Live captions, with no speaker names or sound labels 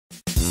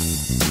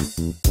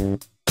Hey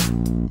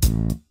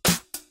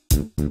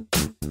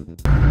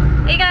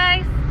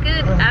guys,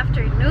 good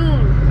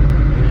afternoon.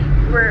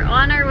 We're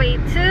on our way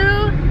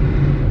to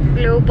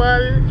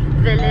Global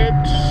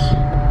Village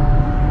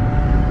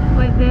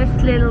with this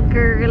little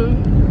girl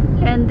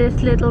and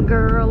this little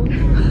girl.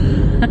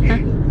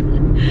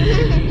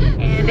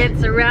 And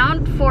it's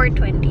around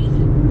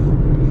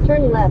 4:20.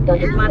 Turn left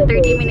on Mga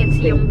 30 minutes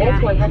yung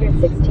biyahe.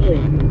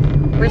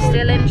 116. We're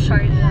still in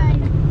Sharjah.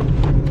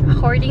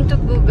 According to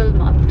Google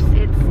Maps,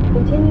 it's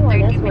Continue on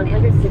 30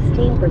 minutes.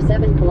 S116 for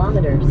 7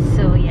 kilometers.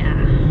 So yeah,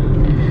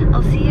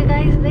 I'll see you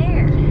guys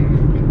there.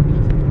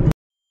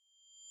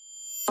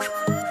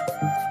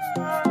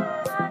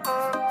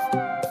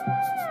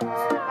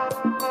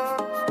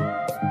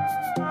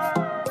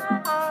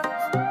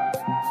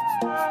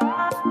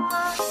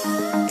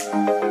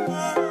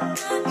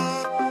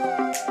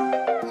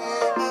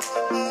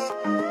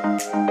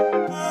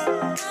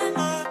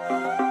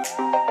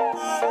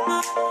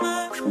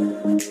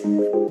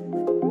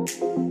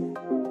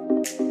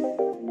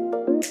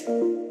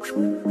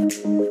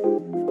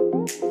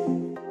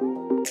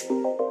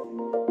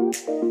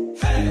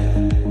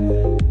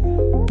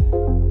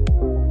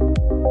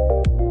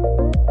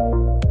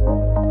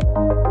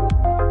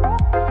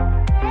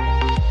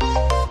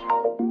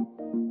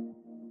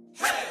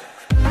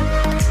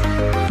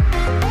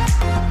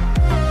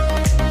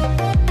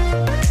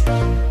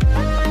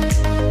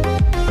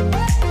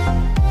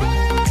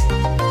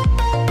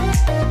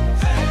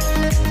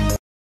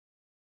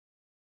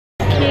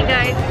 Okay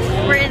guys,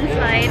 we're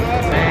inside.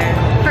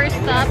 First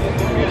stop,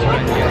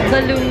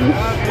 balloons.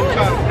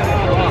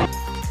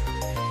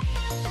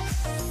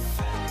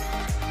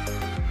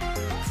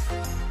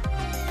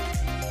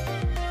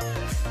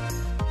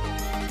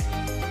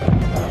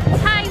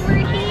 Hi,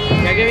 we're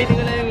here! Gagamitin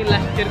ko na yung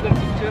last year kong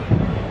picture.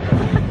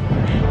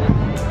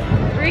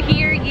 We're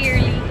here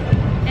yearly.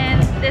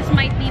 And this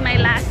might be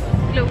my last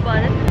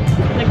global.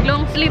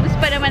 Nag-long sleeves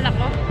pa naman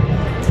ako.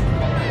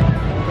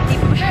 Hindi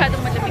po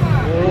masyadong malamig.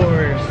 Of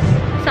course.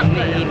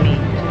 Sakto lang.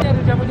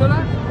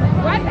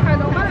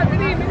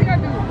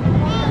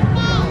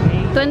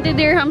 20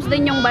 dirhams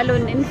din yung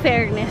balloon, in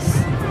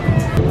fairness.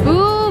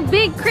 Ooh,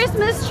 big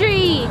Christmas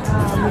tree!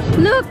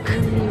 Look!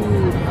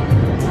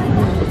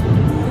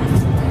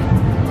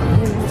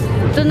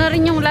 Ito na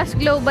rin yung last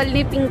global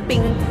ni Ping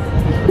Ping.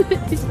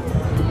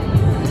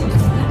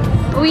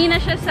 Uwi na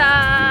siya sa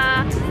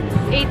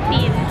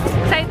 18.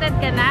 Excited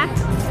ka na?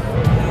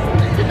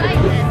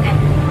 Excited.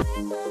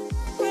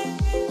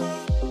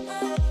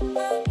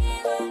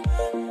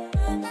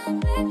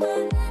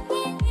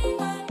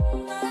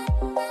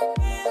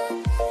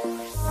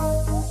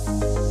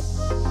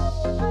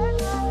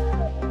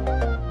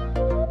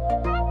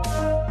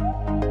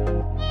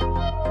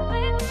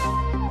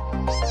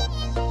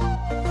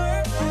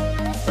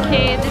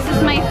 Okay, this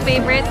is my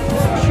favorite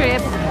trip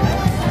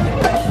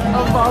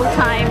of all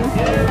time.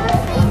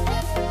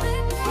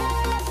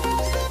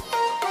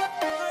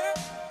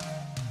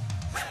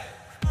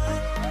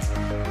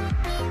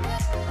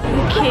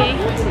 Okay,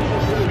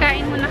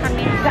 kain muna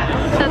kami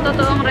sa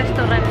totoong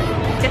restaurant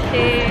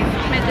kasi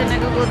medyo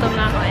nagugutom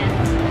na ako and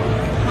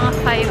mga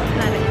 5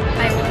 na rin,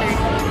 5:30.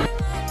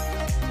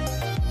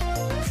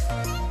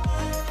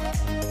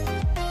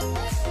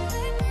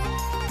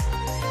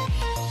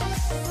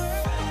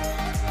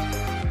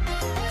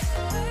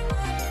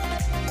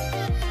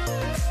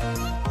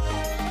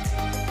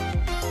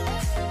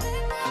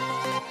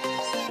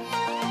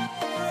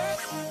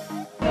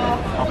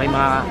 Okay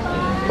mga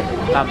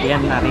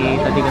kabiyan,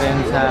 narito din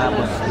rin sa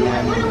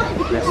Bosnian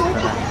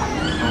restaurant.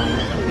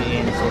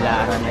 Sabihin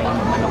sila na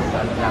yung manok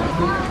lang.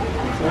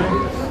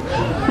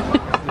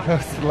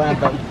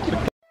 Selamat.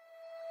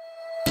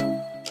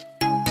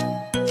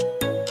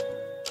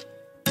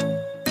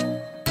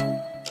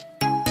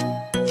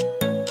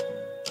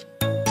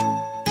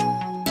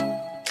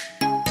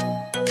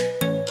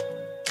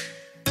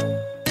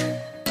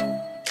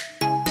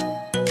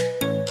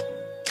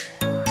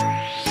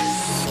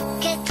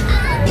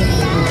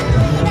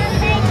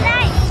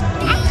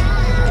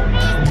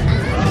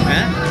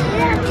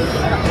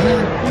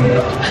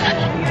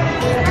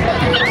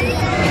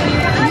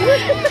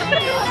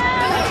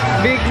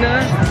 Big na.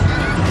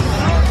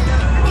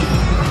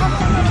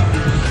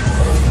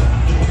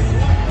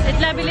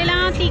 Itla, bili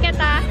lang ang ticket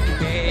ah.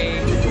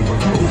 Okay.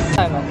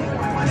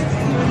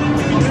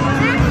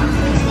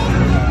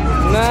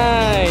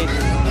 Nice.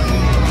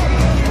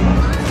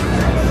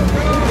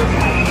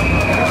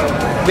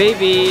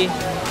 Baby.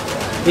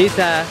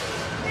 Isa.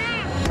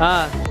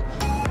 Ah.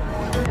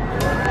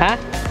 Ha?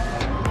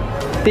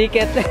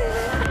 Ticket.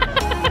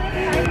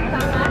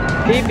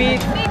 Baby.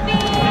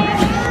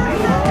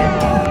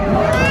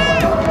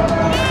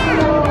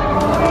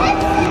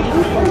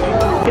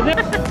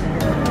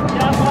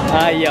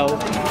 Ayaw.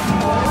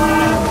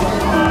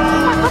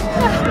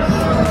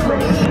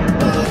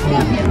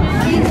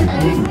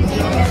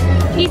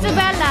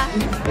 Isabella.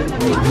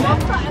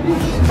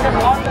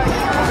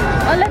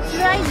 Oh, let's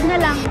ride na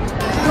lang.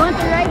 You want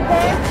to ride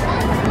there?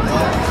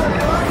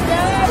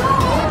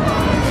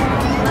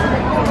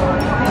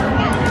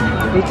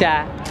 Licha.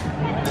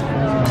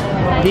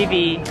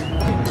 Bibi.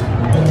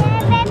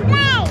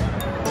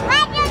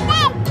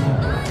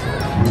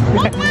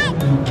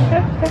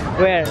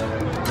 Where?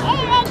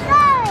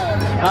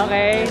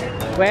 Okay.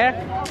 Where?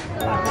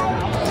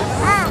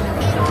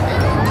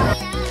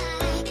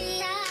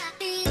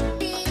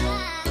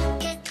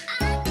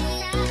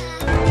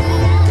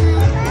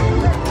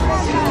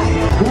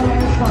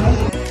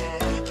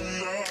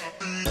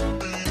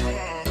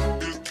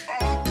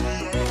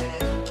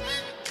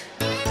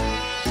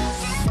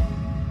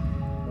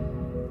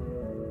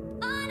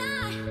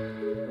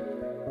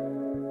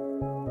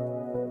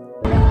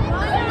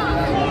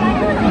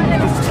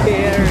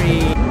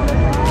 Scary.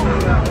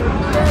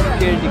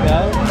 Scared you go?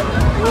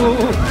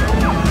 Ooh.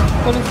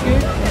 What is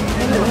scared?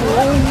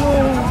 Oh no.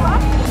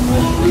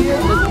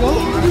 Let's go.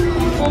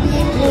 Oh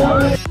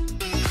no.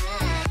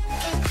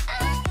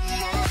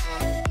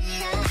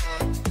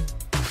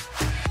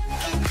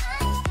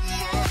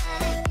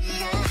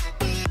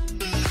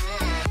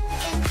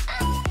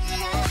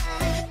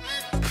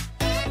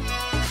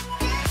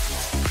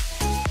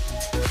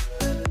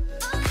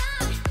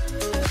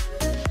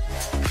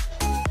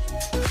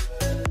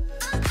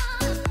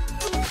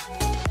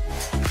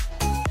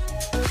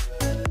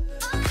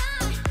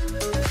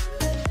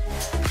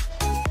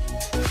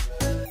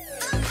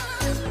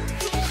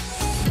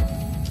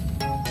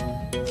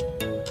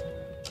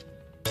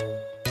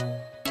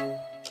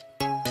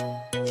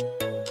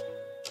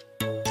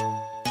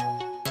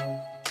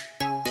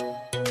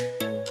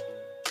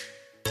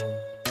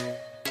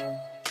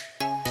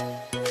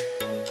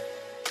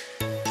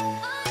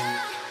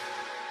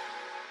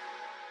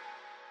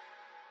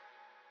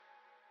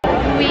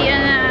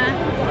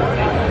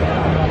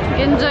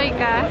 Enjoy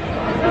ka?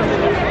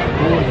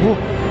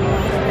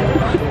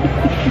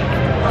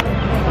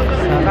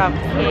 Sarap.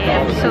 Okay,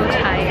 I'm so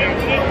tired.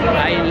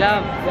 I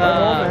love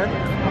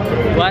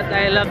what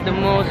I love the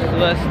most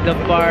was the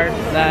part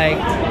like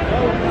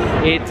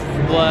it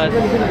was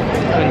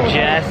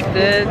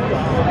congested.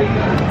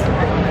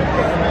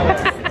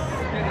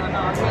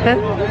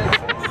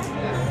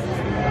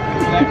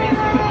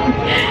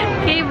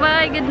 Okay,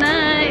 bye. Good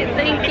night.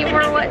 Thank you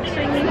for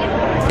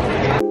watching.